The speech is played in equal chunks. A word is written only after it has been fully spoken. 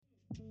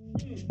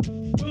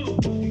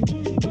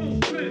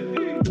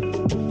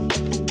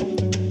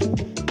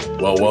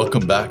Well,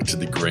 welcome back to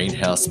the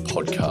Greenhouse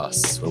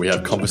Podcast, where we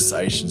have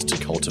conversations to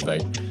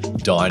cultivate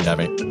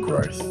dynamic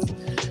growth.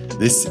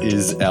 This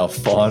is our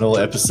final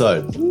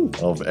episode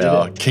of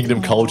our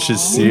Kingdom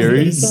Cultures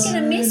series. I'm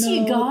gonna miss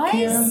you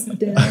guys.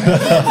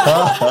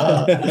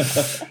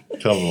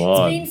 Come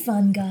on. It's been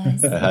fun,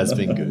 guys. It has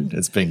been good.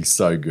 It's been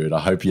so good.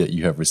 I hope that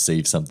you have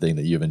received something,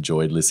 that you've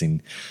enjoyed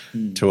listening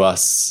to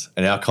us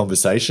and our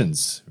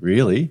conversations,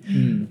 really,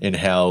 in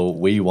how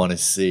we want to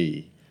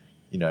see,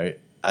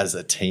 as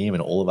a team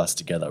and all of us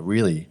together,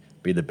 really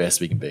be the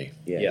best we can be.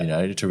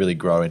 To really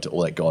grow into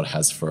all that God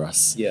has for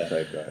us.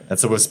 Yeah. And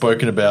so we've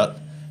spoken about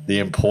the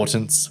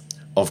importance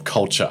of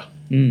culture.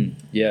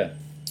 Yeah.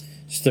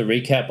 Just to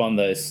recap on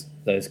those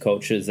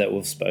cultures that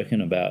we've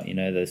spoken about,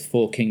 those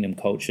 4 kingdom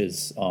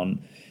cultures on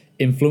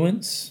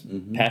influence,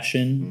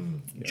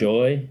 passion,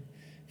 joy,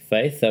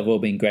 faith. They've all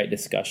been great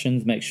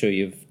discussions. Make sure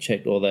you've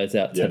checked all those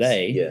out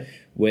today. Yeah.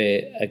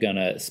 We are going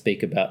to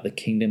speak about the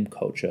kingdom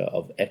culture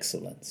of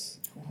excellence.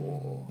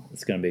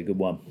 It's going to be a good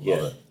one.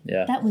 Yeah.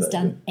 Yeah. That was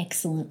done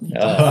excellently.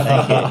 Oh,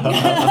 thank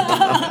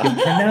you.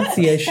 Your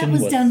pronunciation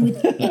That was done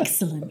with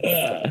excellence.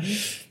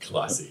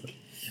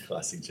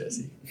 Classic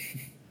Jesse.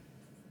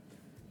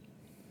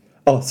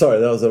 Oh, sorry,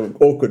 that was an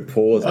awkward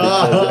pause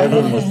because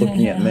everyone was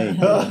looking at me.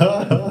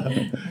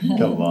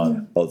 Come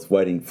on. I was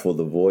waiting for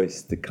the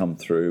voice to come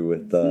through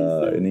with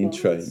an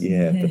intro.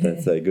 Yeah, but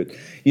that's so good.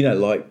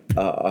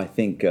 I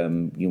think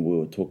we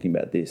were talking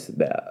about this,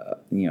 about,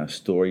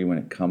 story when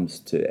it comes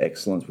to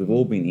excellence. We've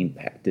all been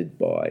impacted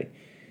by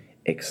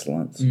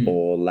excellence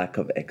or lack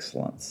of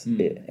excellence.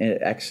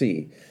 It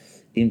actually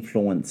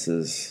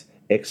influences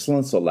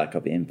excellence or lack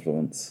of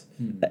influence.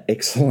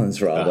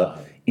 Excellence, rather,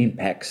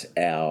 impacts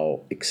our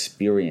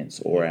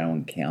experience or our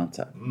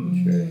encounter.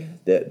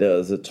 There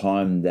was a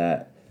time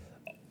that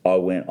I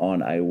went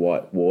on a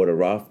whitewater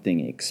rafting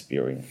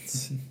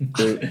experience.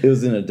 It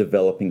was in a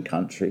developing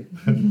country,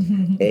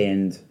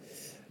 and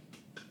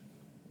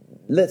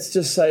let's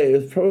just say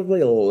it was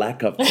probably a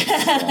lack of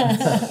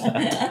excellence.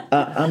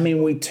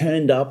 We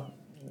turned up,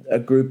 a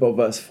group of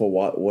us, for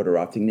whitewater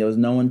rafting. There was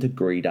no one to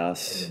greet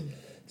us.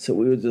 So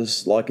we were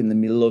just like in the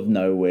middle of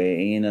nowhere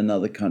in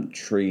another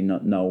country,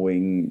 not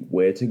knowing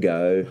where to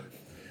go,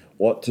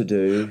 what to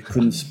do,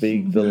 couldn't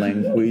speak the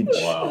language.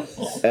 Wow.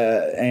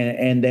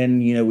 And then,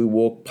 we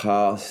walked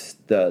past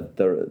the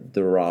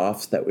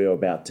rafts that we were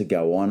about to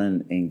go on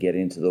and get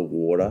into the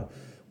water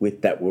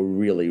with, that were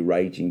really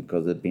raging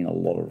because there'd been a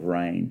lot of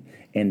rain.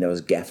 And there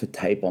was gaffer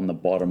tape on the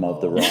bottom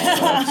of the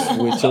rafts,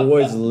 which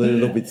always a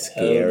little bit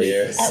scary.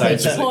 At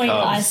which point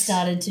I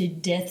started to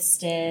death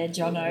stare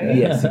Jono.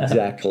 Yes,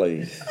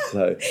 exactly.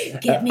 So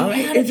Get me out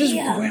it of just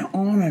here. went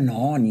on and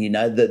on.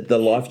 The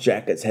life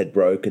jackets had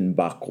broken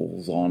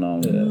buckles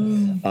on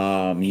them.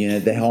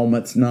 The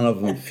helmets, none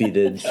of them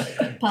fitted.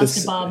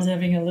 Pastor Barb's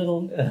having a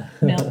little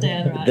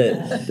meltdown right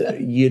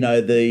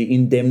now. The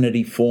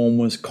indemnity form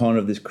was kind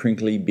of this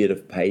crinkly bit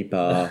of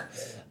paper.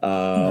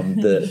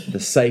 The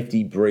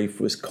safety brief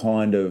was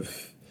kind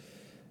of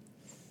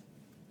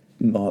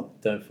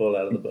not. Don't fall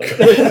out of the boat.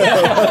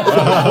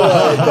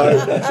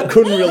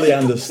 Couldn't really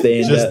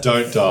understand. Just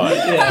don't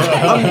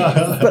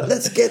die. But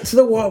let's get to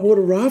the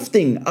whitewater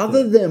rafting.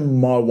 Other than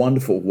my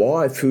wonderful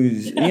wife,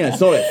 who's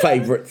it's not her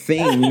favourite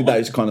thing,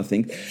 those kind of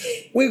things,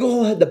 we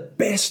all had the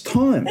best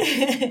time,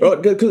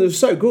 right? Because it was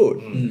so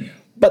good.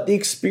 But the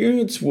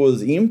experience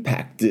was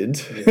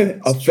impacted,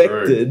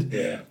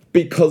 affected.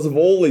 Because of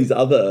all these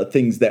other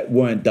things that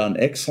weren't done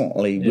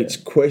excellently,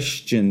 which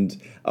questioned,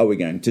 are we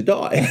going to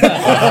die?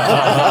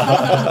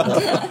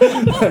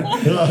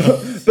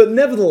 But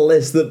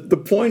nevertheless, the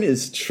point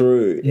is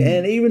true,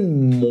 and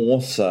even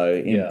more so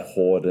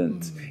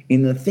important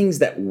in the things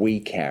that we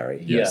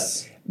carry.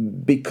 Yes.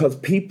 Because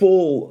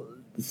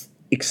people's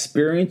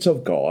experience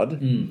of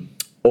God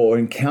or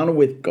encounter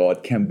with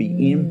God can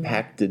be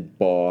impacted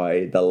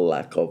by the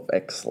lack of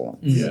excellence.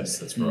 Yes,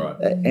 that's right.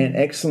 And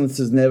excellence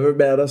is never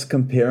about us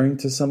comparing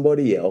to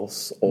somebody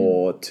else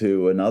or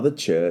to another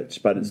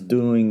church, but it's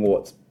doing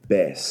what's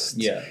best.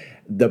 Yeah.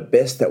 The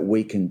best that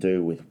we can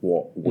do with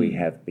what we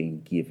have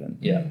been given.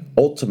 Yeah.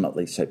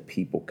 Ultimately, so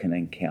people can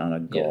encounter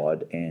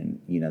God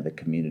and, the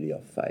community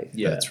of faith.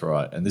 Yeah. That's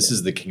right. And this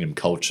is the kingdom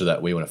culture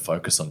that we want to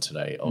focus on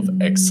today, of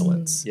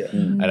excellence. Yeah.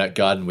 And at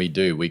Garden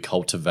we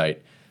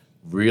cultivate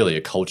really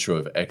a culture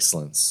of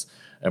excellence.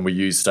 And we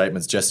use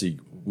statements. Jesse,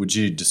 would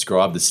you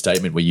describe the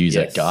statement we use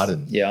at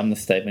Garden? Yeah, I'm the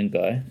statement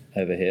guy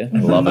over here. I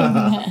love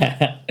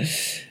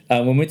it.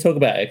 When we talk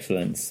about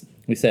excellence,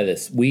 we say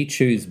this: we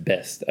choose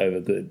best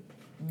over good.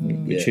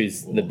 We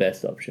choose the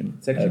best option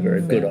over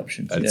a good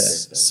option.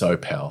 It's so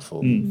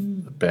powerful.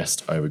 The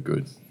best over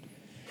good.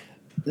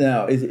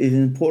 Now, it's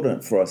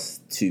important for us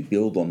to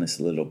build on this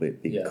a little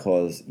bit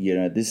because,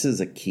 this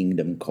is a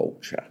kingdom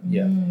culture.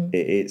 Yeah.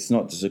 It's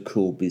not just a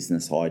cool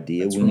business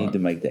idea. That's we need to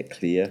make that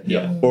clear.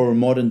 Yeah. Or a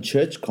modern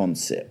church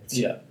concept.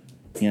 Yeah.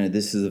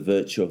 This is a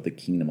virtue of the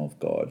kingdom of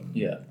God.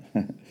 Yeah.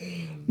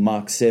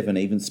 Mark 7,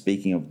 even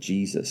speaking of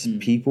Jesus,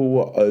 people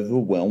were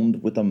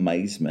overwhelmed with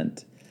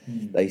amazement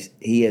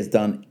He has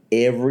done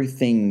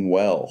everything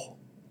well.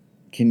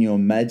 Can you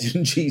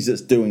imagine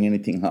Jesus doing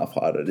anything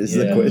half-hearted is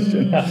the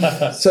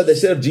question. So they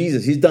said of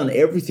Jesus, he's done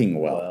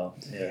everything well. Wow.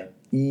 Yeah.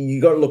 You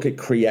got to look at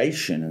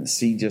creation and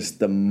see just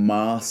the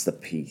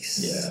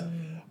masterpiece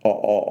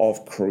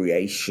of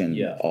creation,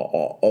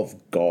 of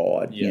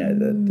God. You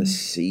know, the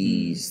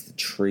seas, the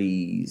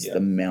trees, the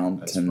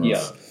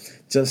mountains,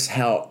 just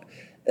how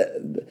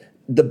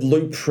the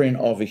blueprint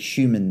of a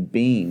human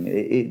being.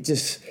 It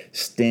just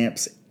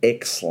stamps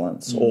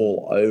excellence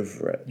all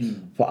over it.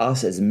 For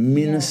us as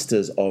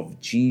ministers of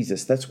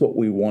Jesus, that's what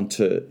we want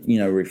to,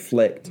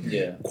 reflect.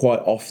 Quite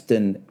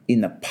often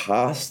in the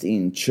past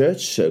in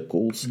church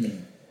circles,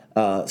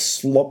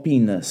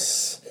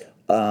 sloppiness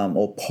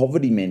or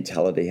poverty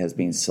mentality has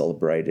been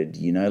celebrated,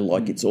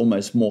 like it's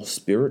almost more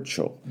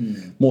spiritual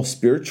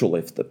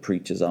if the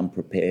preacher's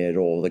unprepared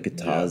or the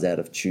guitar's out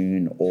of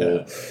tune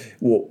or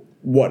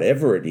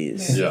whatever it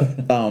is.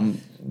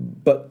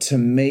 But to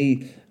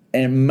me,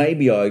 and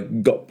maybe I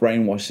got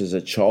brainwashed as a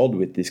child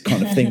with this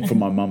kind of thing from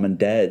my mum and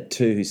dad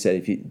too, who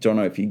said, if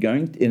you're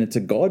going, and it's a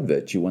God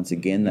virtue once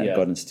again that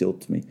God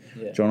instilled to me,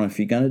 Jono, if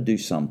you're going to do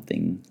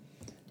something,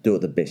 do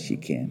it the best you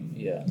can.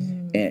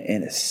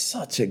 And it's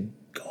such a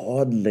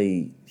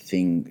godly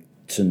thing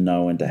to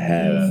know and to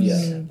have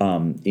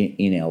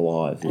in our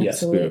lives, the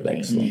spirit of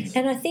excellence.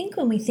 And I think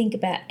when we think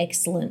about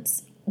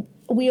excellence,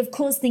 we of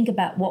course think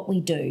about what we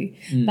do,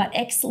 but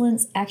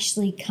excellence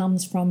actually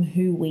comes from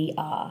who we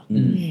are.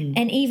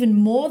 And even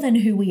more than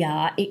who we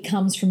are, it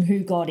comes from who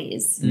God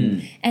is.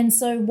 And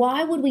so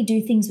why would we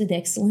do things with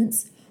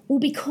excellence? Well,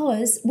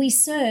 because we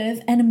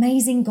serve an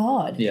amazing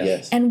God.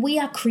 And we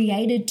are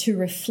created to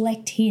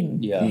reflect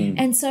him.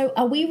 And so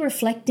are we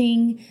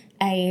reflecting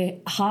a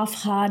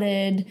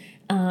half-hearted,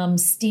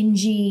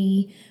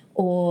 stingy,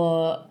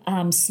 or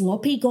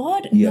sloppy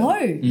God?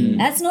 No,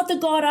 that's not the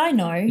God I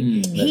know.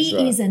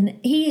 He is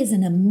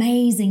an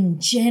amazing,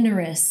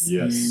 generous,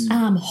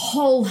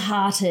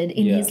 wholehearted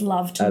in his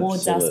love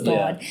towards us,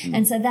 God.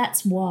 And so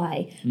that's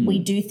why we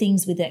do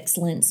things with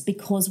excellence,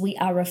 because we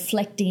are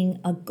reflecting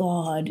a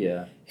God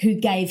who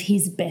gave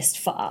his best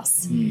for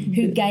us,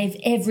 who gave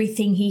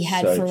everything he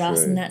had for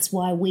us, and that's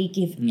why we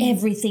give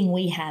everything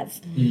we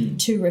have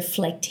to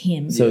reflect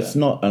him. So it's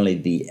not only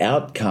the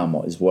outcome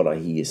is what I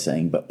hear you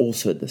saying, but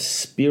also the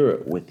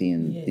spirit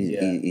within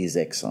is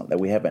excellent,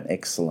 that we have an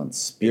excellent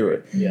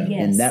spirit.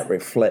 And that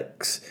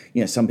reflects,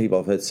 some people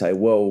I've heard say,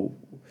 well,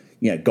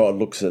 God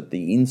looks at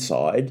the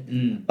inside.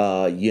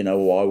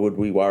 Why would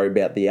we worry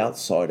about the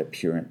outside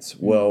appearance?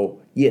 Well,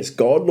 yes,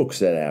 God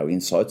looks at our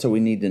inside, so we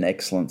need an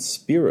excellent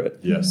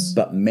spirit.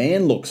 But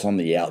man looks on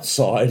the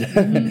outside.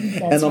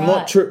 And I'm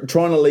not trying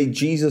to lead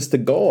Jesus to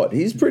God.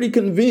 He's pretty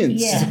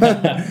convinced.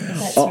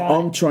 That's right.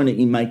 I'm trying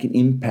to make an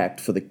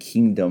impact for the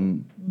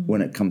kingdom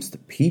when it comes to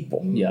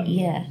people. Now,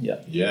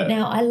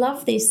 I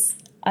love this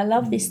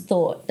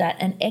thought that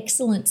an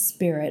excellent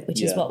spirit,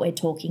 which is what we're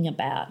talking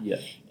about,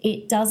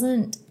 it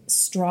doesn't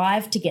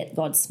strive to get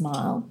God's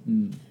smile,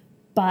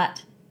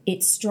 but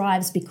it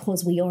strives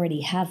because we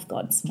already have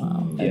God's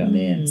smile.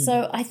 Amen.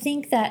 So I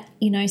think that,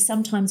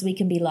 sometimes we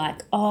can be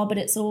like, oh, but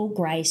it's all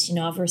grace.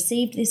 I've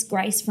received this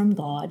grace from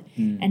God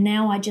and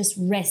now I just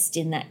rest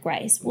in that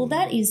grace. Well,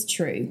 that is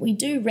true. We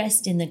do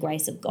rest in the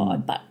grace of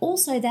God, but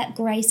also that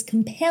grace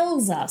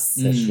compels us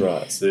to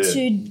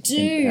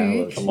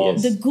do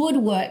the good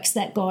works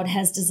that God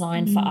has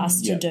designed for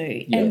us to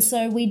do. And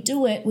so we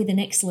do it with an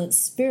excellent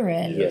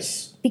spirit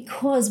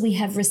because we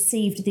have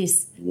received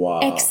this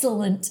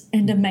excellent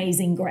and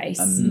amazing grace.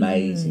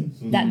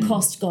 That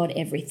cost God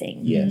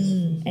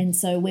everything. And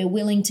so we're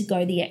willing to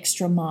go the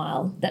extra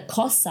mile that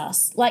costs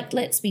us. Like,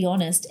 let's be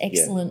honest,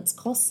 excellence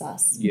costs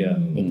us.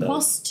 It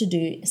costs to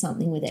do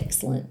something with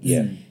excellence.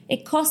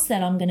 It costs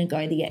that I'm going to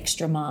go the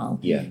extra mile.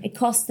 It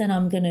costs that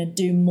I'm going to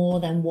do more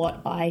than what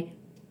I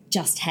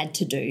just had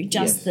to do,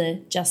 just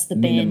the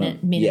bare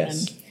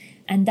minimum.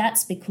 And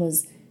that's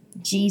because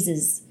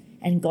Jesus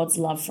and God's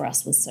love for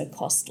us was so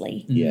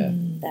costly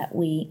that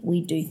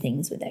we do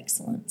things with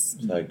excellence.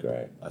 So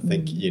great. I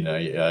think,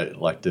 I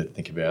like to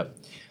think about,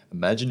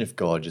 imagine if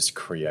God just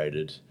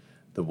created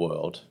the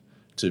world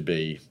to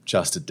be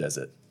just a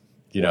desert,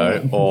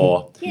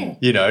 or,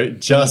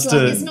 just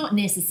it's not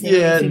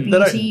necessary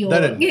for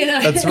beauty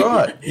that's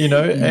right,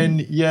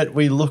 and yet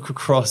we look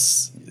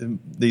across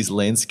these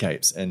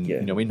landscapes and,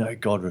 we know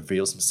God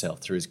reveals himself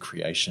through his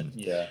creation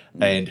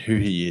and who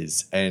he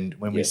is. And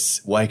when we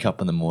wake up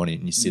in the morning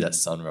and you see that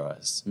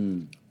sunrise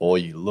or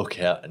you look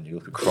out and you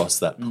look across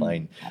that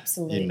plain,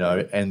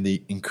 and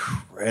the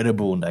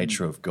incredible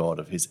nature of God,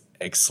 of his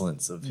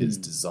excellence, of his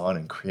design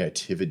and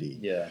creativity,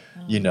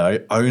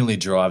 only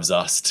drives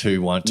us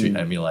to want to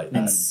emulate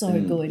that. That's so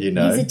good.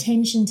 His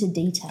attention to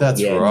detail.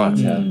 That's right.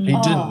 He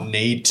didn't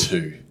need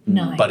to.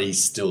 No. But he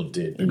still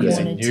did because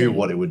he knew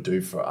what it would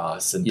do for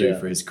us and do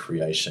for his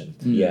creation.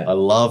 I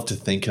love to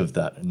think of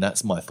that, and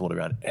that's my thought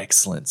around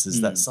excellence,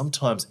 is that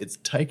sometimes it's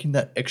taking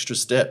that extra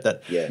step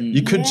that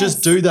you could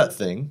just do that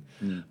thing,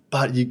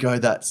 but you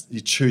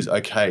choose,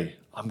 okay,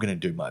 I'm going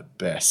to do my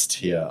best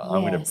here.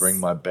 I'm going to Yes. bring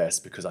my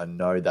best because I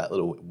know that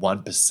little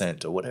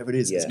 1% or whatever it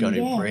is is Yeah. going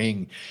to Yeah.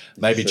 bring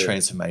maybe True.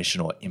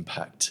 transformation or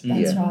impact,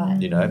 That's Yeah.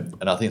 right. you know?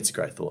 And I think it's a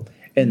great thought.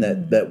 And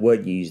that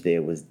word you used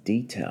there was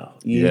detail.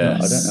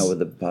 Yes. I don't know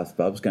whether Pastor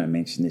Bob's going to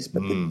mention this,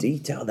 but the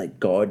detail that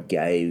God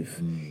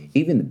gave,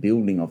 even the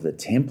building of the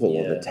temple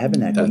or the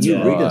tabernacle, That's you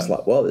read right. it's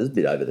like, well, this is a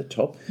bit over the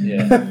top.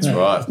 Yeah. That's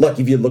right. Like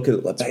if you look at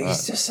it like that, right.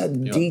 he's just a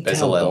Yeah, detailed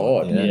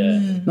Bezalel, God. yeah.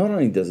 Yeah. Not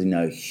only does he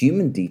know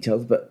human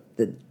details, but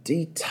the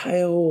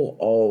detail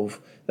of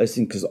those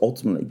things, because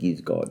ultimately it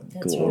gives God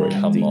That's glory. right.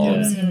 Come on.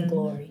 Gives him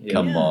glory.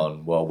 Come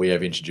on. Well, we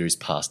have introduced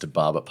Pastor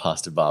Barb at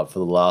Pastor Barb for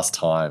the last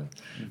time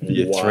for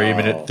your Wow.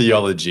 3-minute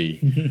theology.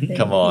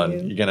 Come on. you.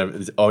 You're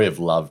going to, we have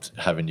loved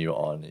having you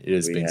on. It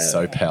has We been have.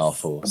 so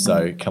powerful.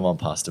 So come on,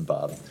 Pastor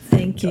Barb.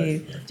 Thank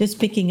you. Just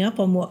picking up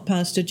on what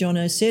Pastor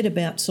Jono said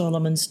about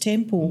Solomon's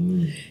temple,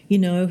 you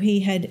know,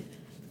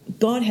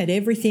 God had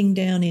everything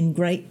down in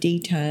great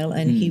detail,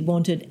 and he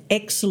wanted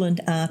excellent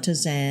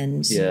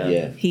artisans. Yeah.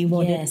 Yeah. He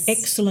wanted Yes.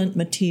 excellent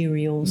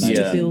materials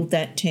Yeah. to build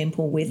that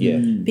temple with, Yeah.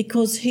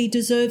 because he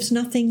deserves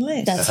nothing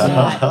less. That's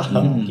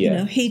right. You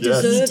know, he Yes.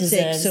 deserves He deserves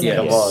excellence. Yeah.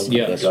 Come on.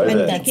 Yeah. Go And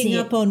there. That's picking it.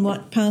 up on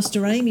what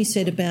Pastor Amy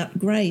said about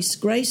grace,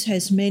 grace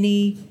has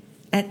many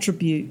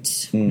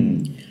attributes.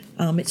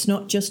 It's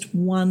not just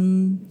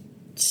one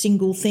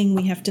single thing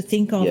we have to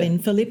think of. Yeah. In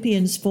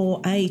Philippians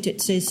 4:8, it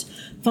says,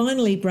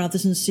 "Finally,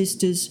 brothers and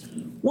sisters,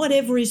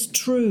 whatever is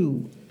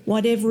true,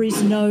 whatever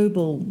is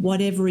noble,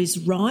 whatever is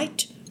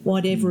right,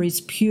 whatever is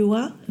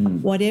pure,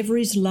 whatever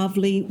is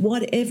lovely,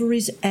 whatever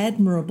is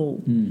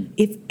admirable,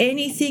 if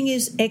anything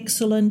is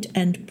excellent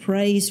and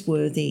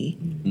praiseworthy,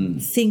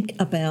 think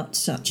about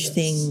such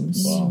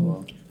things."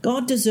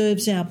 God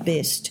deserves our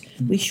best.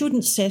 We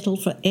shouldn't settle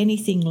for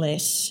anything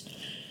less.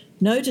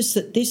 Notice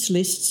that this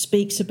list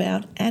speaks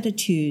about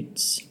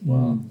attitudes.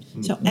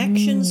 So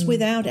actions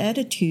without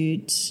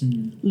attitudes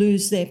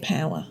lose their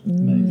power.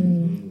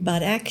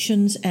 But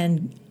actions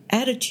and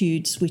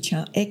attitudes which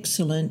are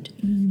excellent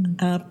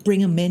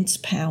bring immense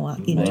power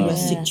into a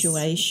Yes.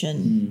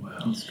 situation.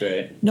 That's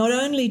great. Not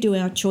only do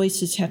our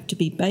choices have to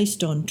be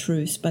based on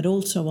truth, but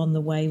also on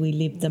the way we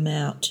live them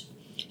out.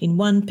 In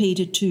 1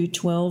 Peter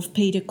 2:12,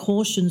 Peter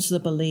cautions the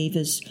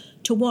believers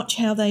to watch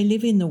how they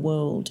live in the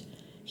world.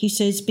 He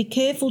says, "Be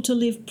careful to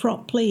live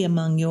properly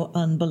among your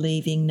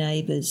unbelieving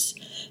neighbours.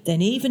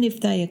 Then even if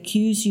they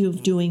accuse you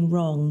of doing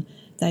wrong,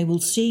 they will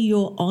see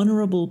your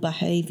honourable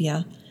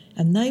behaviour,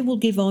 and they will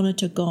give honour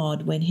to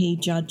God when he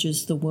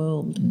judges the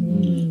world."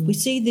 We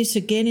see this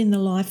again in the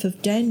life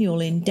of Daniel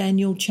in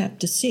Daniel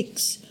chapter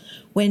 6,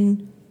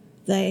 when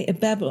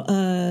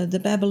the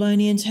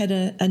Babylonians had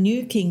a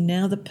new king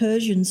now. The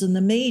Persians and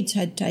the Medes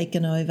had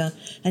taken over,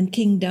 and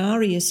King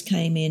Darius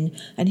came in,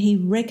 and he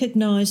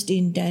recognised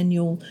in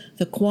Daniel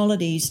the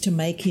qualities to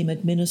make him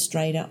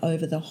administrator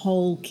over the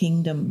whole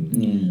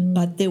kingdom.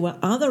 But there were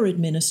other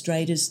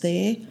administrators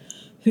there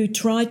who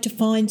tried to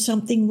find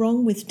something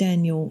wrong with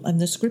Daniel, and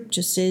the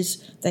scripture says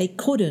they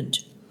couldn't,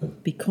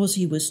 because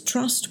he was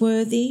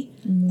trustworthy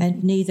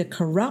and neither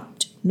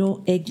corrupt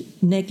nor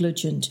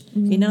negligent.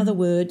 In other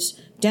words,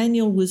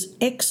 Daniel was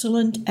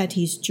excellent at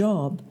his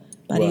job,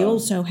 but he Wow.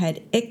 also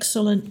had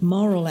excellent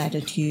moral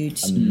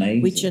attitudes,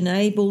 Amazing. which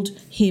enabled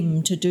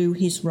him to do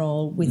his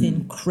role with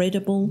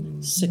incredible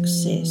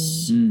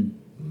success.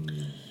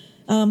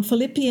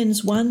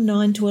 Philippians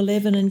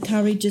 1:9-11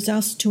 encourages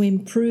us to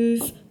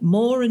improve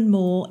more and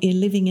more in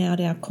living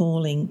out our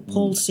calling.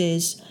 Paul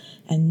says,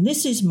 "And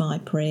this is my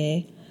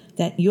prayer,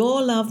 that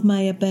your love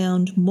may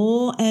abound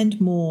more and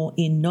more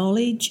in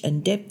knowledge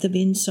and depth of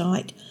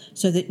insight,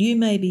 so that you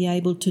may be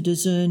able to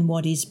discern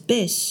what is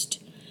best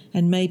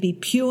and may be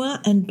pure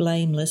and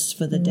blameless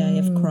for the day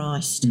of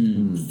Christ,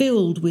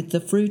 filled with the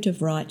fruit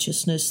of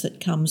righteousness that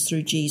comes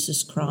through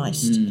Jesus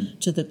Christ,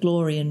 to the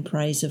glory and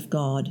praise of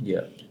God."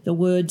 Yeah. The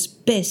words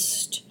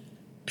best,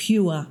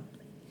 pure,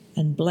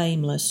 and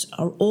blameless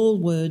are all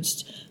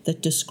words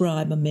that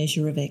describe a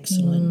measure of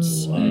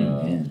excellence.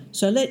 Amen.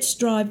 So let's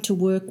strive to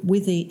work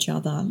with each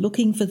other,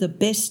 looking for the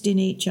best in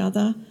each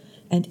other,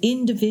 and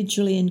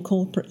individually and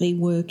corporately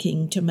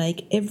working to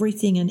make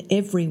everything and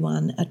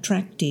everyone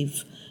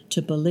attractive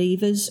to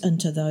believers and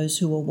to those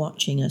who are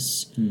watching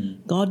us.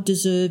 God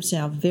deserves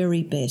our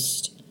very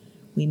best.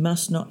 We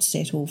must not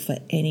settle for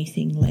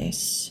anything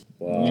less.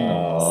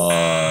 Oh,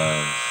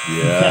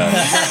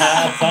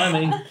 yeah.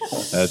 Timing.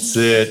 That's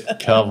it.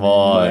 Come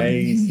on.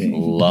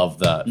 Amazing. Love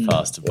that,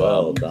 Pastor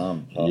Well Bob.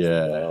 done, Pastor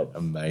Yeah, Bob.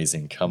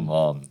 amazing. Come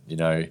on. You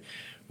know,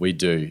 we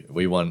do.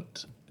 We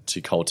want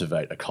to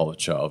cultivate a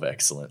culture of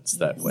excellence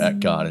that at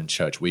Garden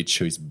Church we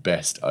choose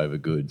best over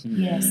good.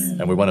 Yes.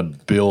 And we want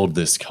to build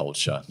this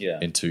culture Yeah.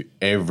 into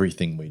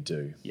everything we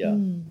do. Yeah.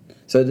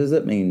 So does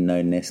that mean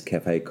no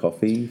Nescafe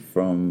coffee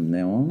from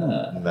now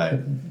on? Mate,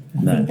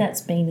 I think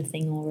that's been a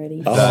thing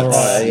already. Oh, That's,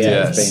 right, yeah,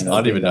 yes. it's been- I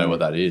don't even know what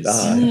that is.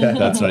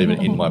 That's not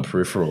even in my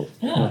peripheral.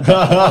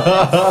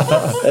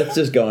 That's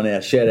just going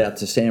out. Shout out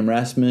to Sam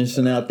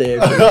Rasmussen out there.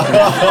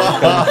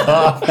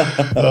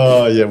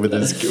 Oh yeah, with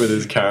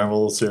his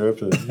caramel syrup.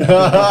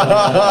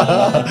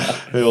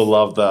 He'll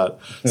love that.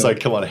 So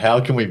come on,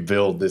 how can we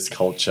build this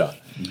culture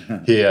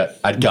here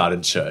at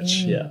Garden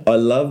Church? Yeah. I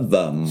love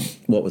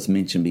what was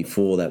mentioned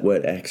before. That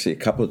word actually a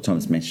couple of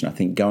times mentioned. I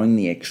think going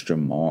the extra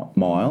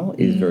mile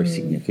is very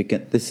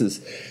significant. This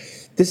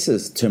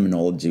is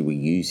terminology we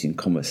use in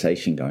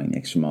conversation, going the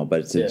extra mile,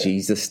 but it's a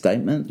Jesus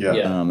statement. Yeah.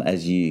 Yeah.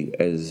 As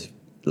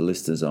the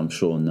listeners, I'm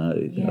sure, know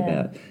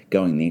about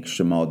going the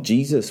extra mile.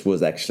 Jesus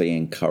was actually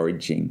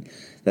encouraging.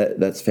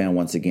 That's found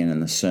once again in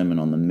the Sermon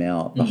on the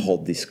Mount, the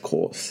whole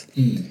discourse.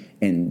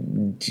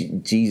 And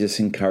Jesus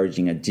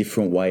encouraging a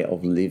different way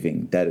of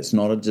living, that it's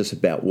not just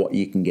about what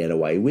you can get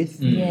away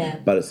with,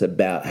 but it's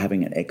about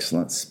having an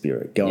excellent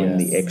spirit, going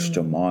the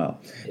extra mile.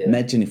 Yeah.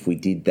 Imagine if we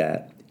did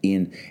that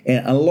and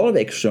a lot of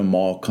extra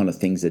mile kind of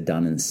things are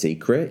done in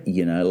secret,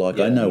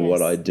 I know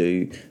what I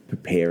do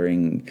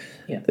preparing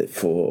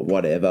for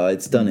whatever.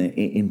 It's done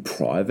in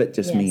private,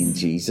 just me and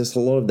Jesus.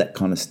 A lot of that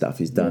kind of stuff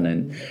is done,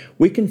 and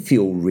we can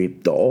feel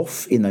ripped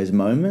off in those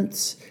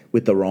moments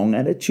with the wrong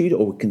attitude,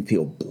 or we can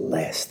feel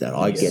blessed that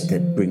I get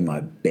to bring my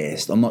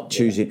best. I'm not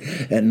choosing,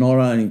 and not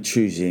only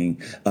choosing,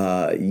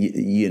 what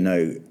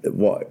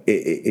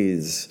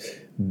is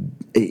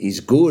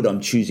good,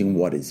 I'm choosing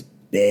what is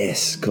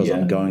best because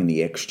I'm going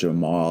the extra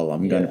mile.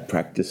 I'm going to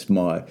practice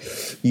my,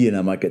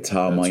 my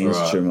guitar, my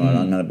instrument.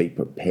 I'm going to be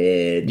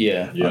prepared.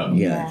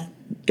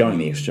 Going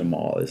the extra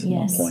mile is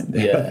my point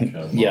there.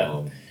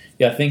 Yeah,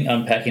 I think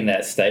unpacking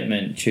that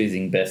statement,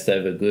 choosing best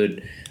over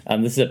good,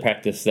 this is a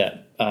practice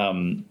that,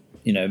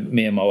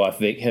 me and my wife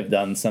Vic have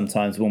done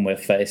sometimes when we're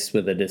faced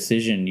with a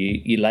decision.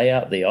 You lay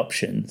out the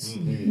options.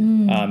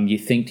 You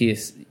think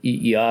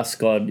you ask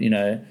God,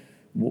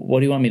 what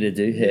do you want me to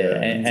do here?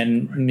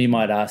 And you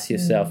might ask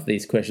yourself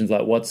these questions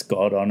like, what's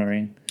God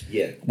honoring?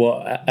 Yeah.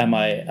 What am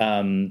I?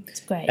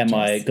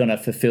 I going to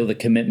fulfill the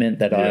commitment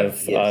that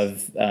I've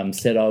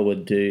said I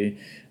would do?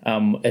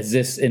 Is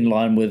this in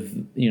line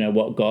with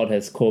what God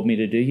has called me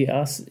to do? You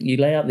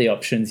lay out the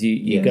options.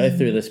 You go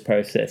through this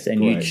process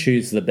and you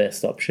choose the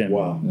best option.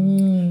 Wow.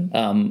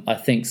 I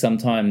think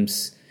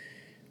sometimes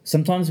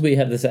we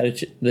have this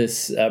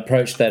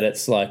approach that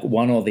it's like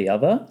one or the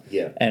other,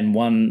 and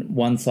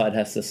one side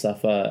has to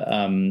suffer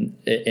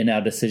in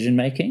our decision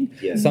making.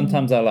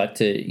 Sometimes I like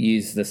to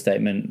use the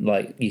statement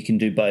like you can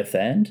do both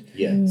and.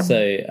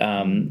 So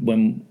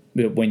when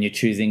you're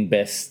choosing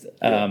best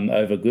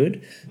over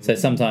good, so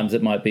sometimes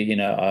it might be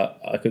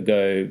I could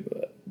go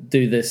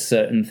do this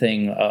certain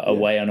thing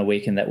away on a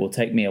weekend that will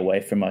take me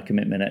away from my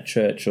commitment at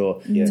church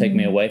or take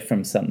me away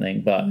from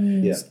something. But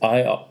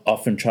I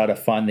often try to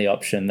find the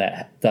option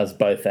that does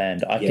both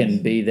and. I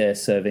can be there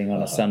serving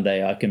on a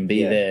Sunday. I can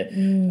be there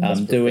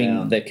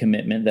doing the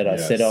commitment that I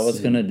said I was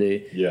going to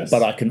do.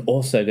 But I can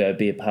also go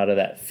be a part of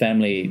that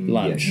family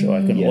lunch, or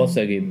I can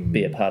also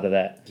be a part of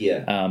that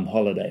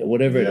holiday, or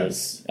whatever it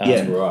is.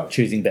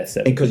 Choosing best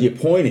over. Because your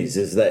point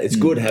is that it's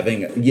good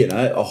having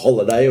a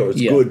holiday, or it's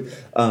good.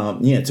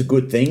 It's a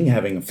good thing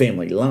having a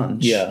family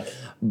lunch.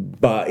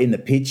 But in the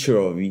picture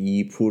of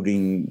you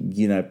putting,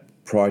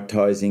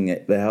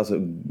 prioritizing the house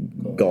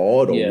of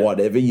God or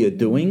whatever you're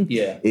doing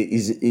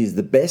is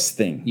the best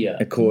thing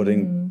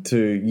according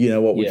to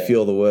what we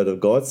feel the Word of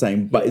God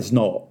saying. But it's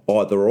not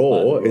either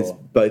or; it's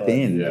both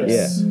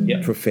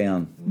and.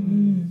 Profound.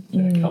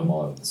 Come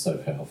on, it's so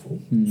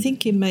powerful. I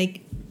think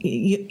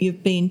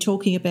you've been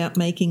talking about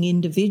making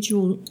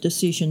individual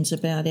decisions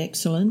about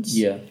excellence.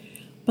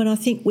 But I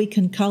think we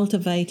can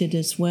cultivate it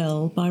as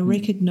well by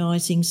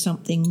recognising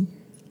something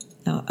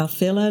our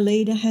fellow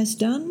leader has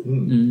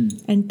done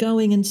and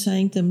going and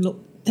saying to them,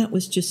 look, that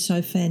was just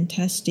so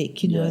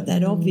fantastic,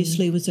 that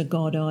obviously was a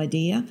God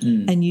idea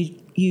and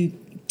you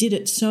did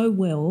it so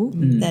well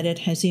that it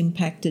has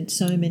impacted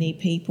so many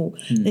people.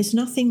 There's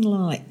nothing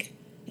like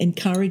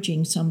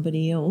encouraging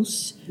somebody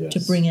else to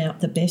bring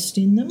out the best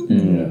in them.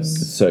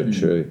 It's so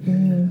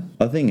true.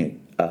 I think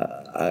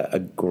a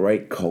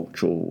great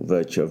cultural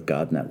virtue of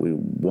garden that we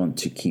want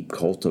to keep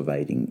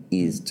cultivating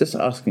is just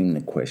asking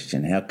the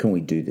question, how can we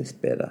do this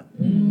better?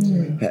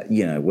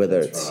 Whether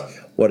it's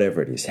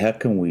whatever it is, how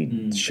can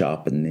we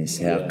sharpen this?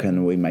 How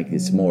can we make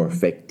this more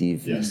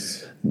effective,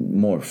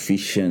 more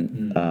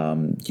efficient,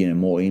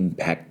 more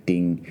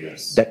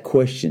impacting? That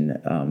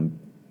question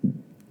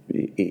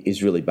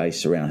is really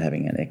based around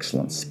having an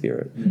excellent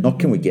spirit. Not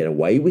can we get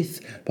away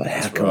with, but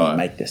how can we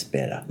make this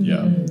better?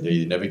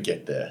 You never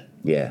get there.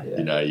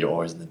 You're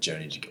always in the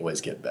journey to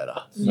always get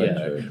better.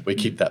 We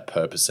keep that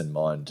purpose in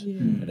mind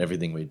in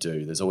everything we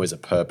do. There's always a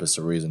purpose,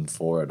 a reason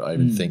for it. I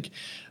even think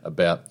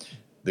about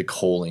the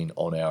calling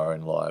on our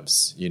own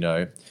lives,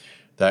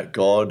 that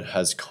God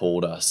has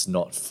called us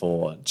not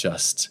for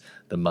just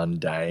the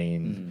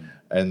mundane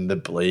and the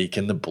bleak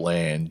and the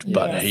bland,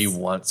 but he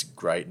wants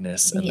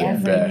greatness and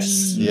the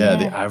best. The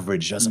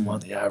average. He doesn't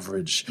want the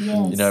average.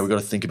 We've got to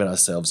think about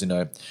ourselves,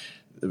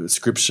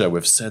 Scripture,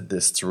 we've said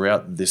this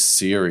throughout this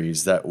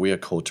series, that we are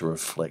called to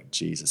reflect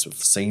Jesus. We've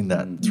seen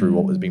that through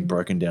what was being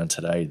broken down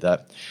today,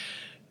 that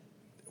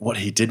what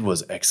he did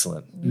was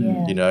excellent,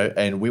 you know,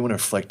 and we want to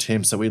reflect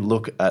him. So we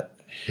look at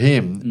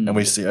him and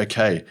we see,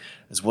 okay,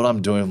 is what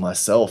I'm doing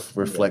myself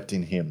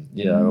reflecting him?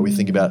 You know, we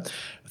think about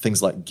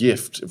things like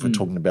gift, if we're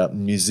talking about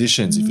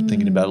musicians, if you're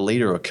thinking about a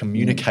leader or a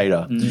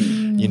communicator,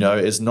 you know,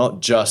 it's not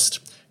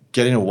just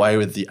getting away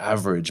with the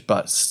average,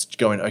 but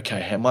going, okay,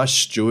 how am I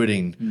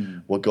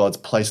stewarding what God's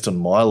placed on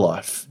my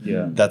life?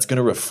 That's going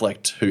to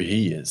reflect who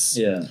he is,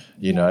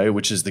 you know,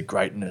 which is the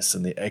greatness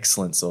and the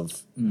excellence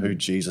of who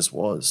Jesus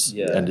was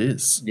and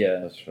is. Yeah,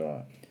 that's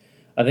right.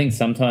 I think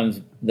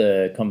sometimes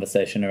the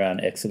conversation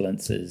around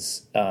excellence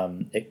is,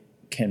 it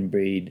can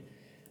breed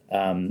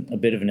a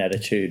bit of an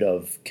attitude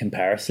of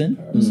comparison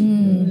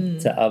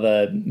to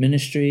other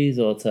ministries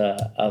or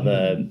to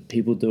other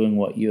people doing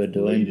what you're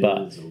doing.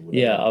 But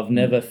I've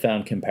never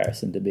found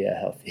comparison to be a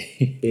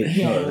healthy.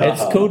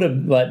 It's cool to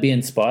like be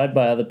inspired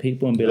by other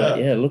people and be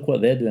like, look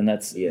what they're doing.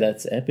 That's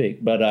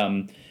epic. But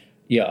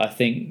I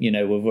think, you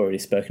know, we've already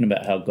spoken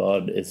about how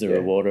God is the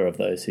rewarder of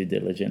those who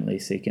diligently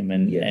seek him,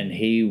 and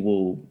he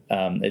will.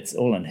 It's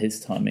all in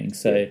his timing.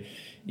 So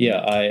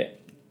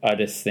I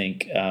just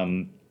think.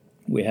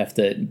 We have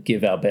to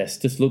give our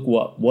best. Just look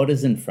what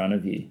is in front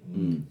of you.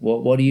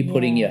 What are you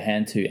putting your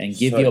hand to, and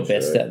give your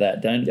best at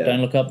that.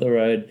 Don't look up the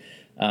road.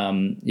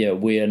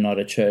 We are not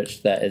a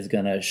church that is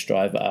going to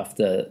strive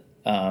after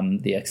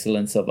the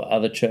excellence of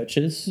other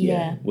churches.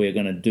 We're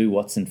going to do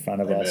what's in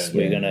front of us.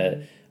 We're going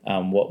to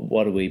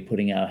what are we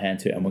putting our hand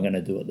to, and we're going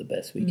to do it the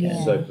best we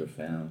can. So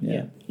profound.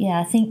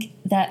 I think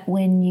that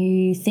when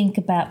you think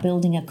about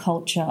building a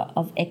culture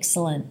of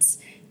excellence,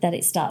 that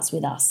it starts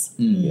with us.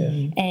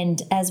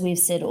 And as we've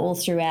said all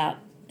throughout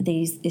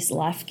this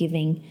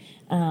life-giving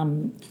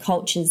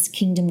cultures,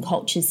 kingdom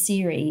cultures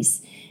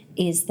series,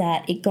 is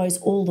that it goes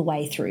all the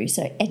way through.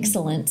 So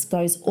excellence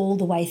goes all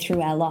the way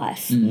through our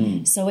life.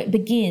 So it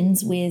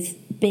begins with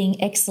being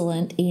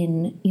excellent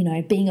in, you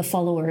know, being a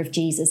follower of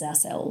Jesus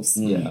ourselves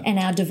and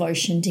our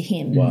devotion to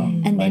him.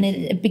 And then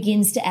it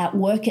begins to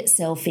outwork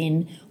itself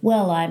in,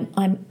 well,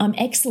 I'm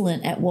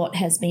excellent at what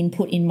has been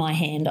put in my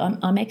hand.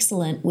 I'm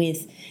excellent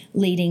with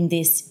leading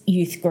this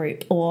youth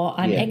group, or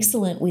I'm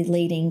excellent with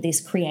leading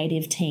this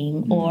creative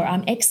team, or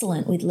I'm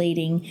excellent with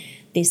leading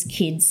this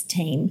kids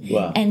team.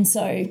 And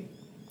so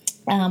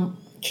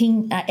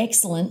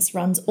excellence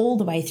runs all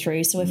the way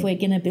through. So if we're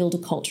going to build a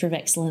culture of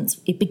excellence,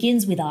 it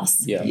begins with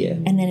us,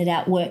 and then it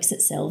outworks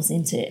itself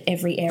into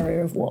every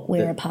area of what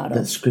we're a part of.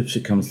 That scripture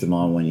comes to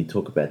mind when you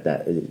talk about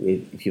that.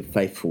 If you're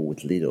faithful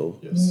with little,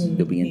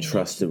 you'll be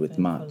entrusted with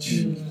much.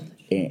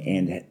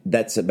 And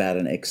that's about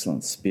an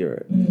excellent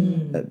spirit.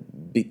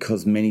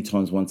 Because many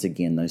times, once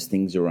again, those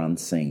things are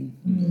unseen.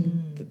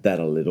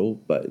 That are little,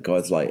 but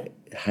God's like,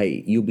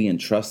 hey, you'll be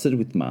entrusted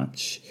with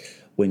much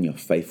when you're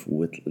faithful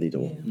with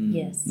little.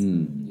 Yes.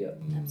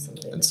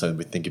 Absolutely. And so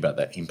we think about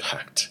that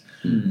impact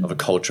of a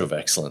culture of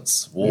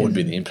excellence. What would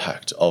be the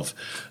impact of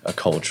a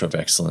culture of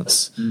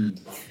excellence?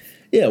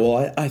 Yeah,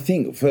 well, I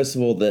think, first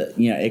of all, that,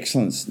 you know,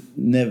 excellence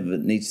never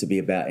needs to be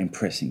about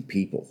impressing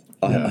people.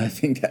 I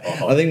think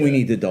we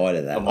need to die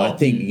to that. I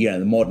think, you know,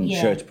 the modern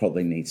church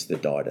probably needs to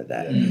die to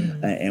that.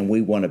 And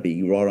we want to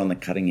be right on the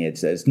cutting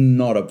edge. It's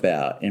not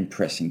about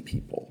impressing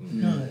people.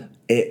 No.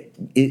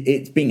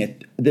 It's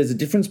being there's a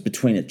difference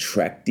between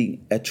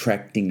attracting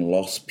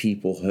lost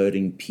people,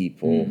 hurting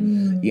people.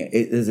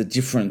 There's a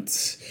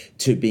difference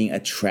to being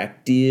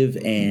attractive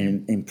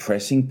and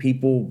impressing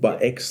people,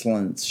 but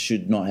excellence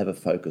should not have a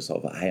focus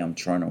of, hey, I'm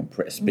trying to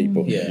impress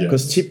people,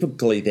 because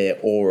typically they're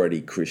already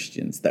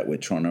Christians that we're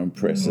trying to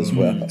impress as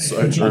well.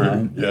 So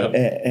true.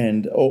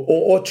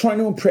 Or trying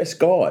to impress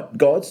God.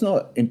 God's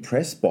not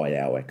impressed by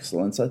our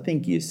excellence. I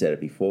think you said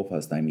it before,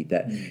 Pastor Amy,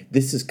 that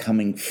this is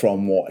coming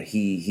from what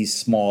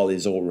his smile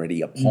is already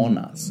upon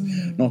us,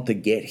 not to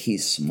get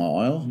his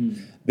smile,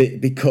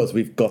 because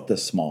we've got the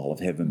smile of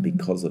heaven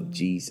because of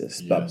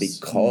Jesus, but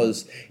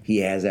because he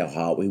has our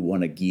heart, we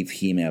want to give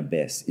him our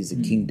best. Is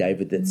it King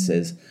David that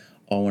says,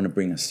 I want to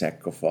bring a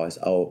sacrifice.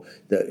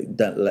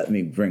 Don't let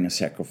me bring a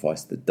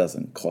sacrifice that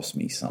doesn't cost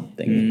me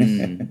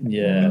something.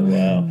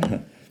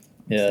 Wow.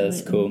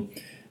 That's cool.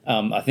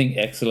 I think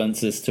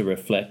excellence is to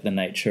reflect the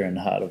nature and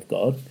heart of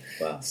God.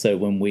 So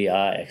when we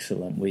are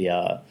excellent, we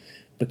are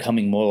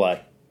becoming more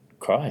like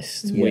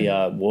Christ. We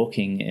are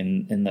walking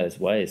in those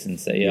ways. And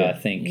so, I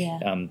think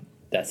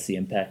that's the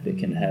impact it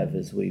can have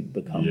as we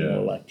become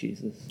more like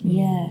Jesus.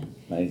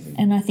 Amazing.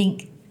 And I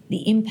think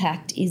the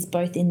impact is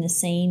both in the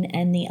seen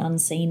and the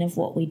unseen of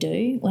what we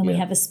do. When we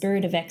have a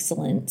spirit of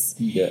excellence,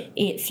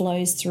 it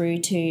flows through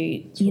to,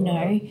 you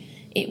know,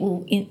 it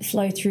will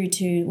flow through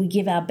to, we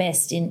give our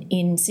best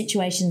in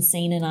situations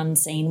seen and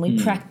unseen.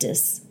 We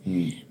practice.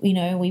 You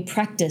know, we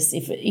practice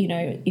if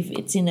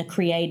it's in a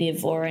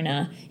creative or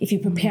if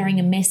you're preparing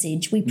a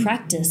message, we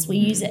practice. We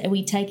use it.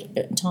 We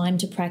take time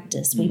to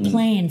practice. We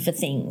plan for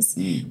things.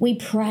 We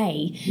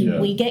pray.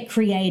 We get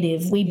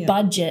creative. We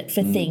budget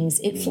for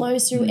things. It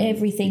flows through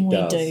everything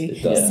we do,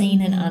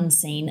 seen and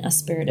unseen, a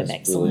spirit of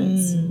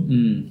excellence.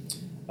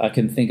 I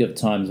can think of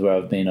times where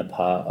I've been a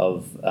part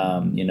of,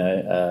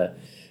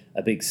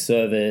 a big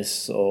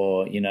service,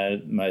 or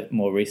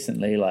more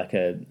recently like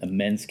a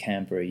men's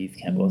camp or a youth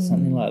camp or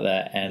something like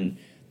that, and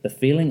the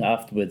feeling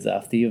afterwards,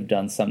 after you've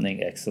done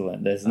something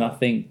excellent, there's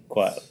nothing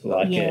quite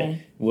like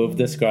it. We've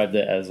described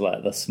it as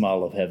like the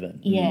smile of heaven.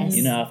 Yes.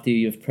 After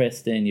you've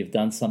pressed in, you've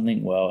done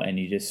something well, and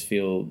you just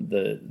feel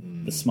the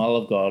smile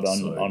of God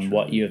on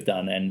what you have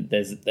done, and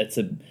that's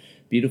a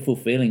beautiful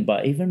feeling.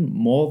 But even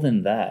more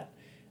than that,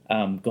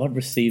 God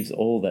receives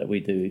all that we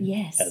do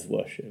as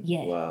worship.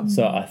 Yeah. Wow.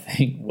 So I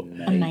think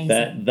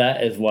Amazing.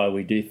 that is why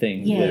we do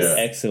things with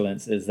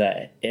excellence, is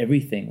that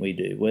everything we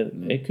do,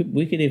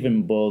 we could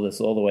even boil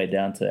this all the way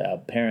down to our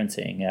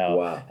parenting,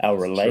 our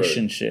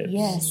relationships,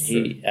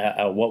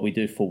 what we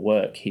do for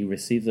work. He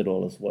receives it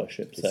all as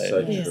worship.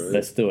 So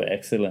let's do it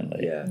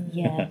excellently.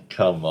 Yeah.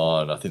 Come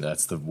on. I think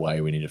that's the way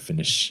we need to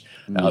finish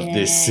out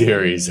this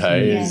series,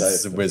 hey?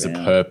 Yes. There's a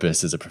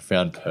purpose, there's a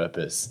profound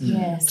purpose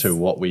to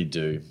what we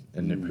do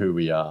and who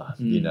we are,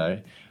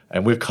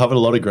 And we've covered a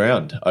lot of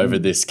ground over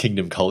this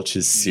Kingdom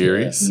Cultures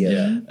series.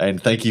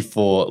 And thank you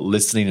for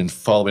listening and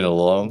following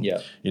along.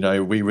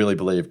 We really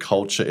believe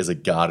culture is a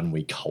garden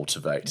we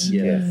cultivate.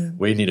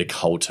 We need to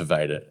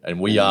cultivate it. And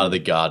we are the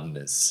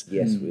gardeners.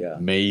 Yes, we are.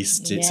 Me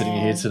sitting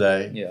here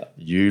today,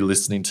 you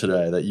listening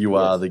today, that you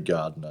are the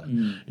gardener.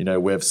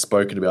 We've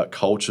spoken about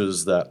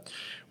cultures that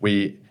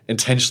we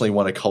intentionally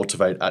want to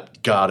cultivate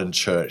at Garden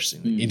Church: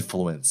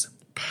 influence,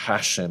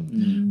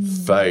 passion,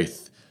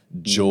 faith,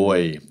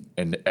 joy,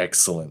 and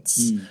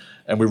excellence.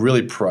 And we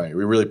really pray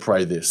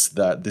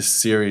that this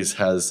series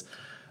has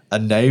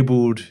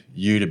enabled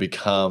you to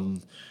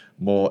become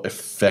more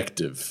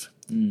effective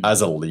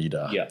as a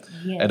leader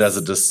and as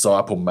a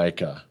disciple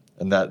maker,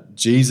 and that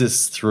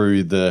Jesus,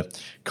 through the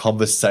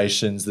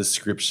conversations, the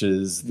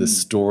scriptures, the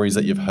stories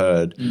that you've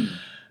heard,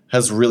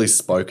 has really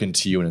spoken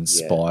to you and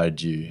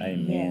inspired you.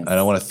 Amen. And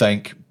I want to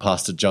thank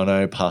Pastor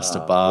Jono, Pastor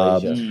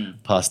Barb,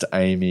 Pastor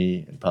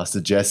Amy, and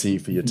Pastor Jesse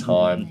for your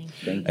time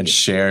and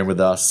sharing with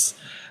us.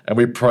 And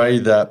we pray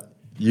that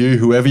you,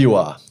 whoever you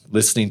are,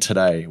 listening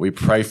today, we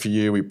pray for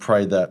you. We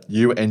pray that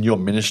you and your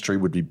ministry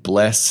would be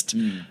blessed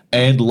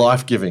and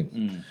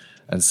life-giving.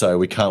 And so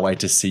we can't wait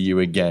to see you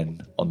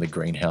again on the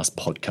Greenhouse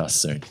podcast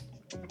soon.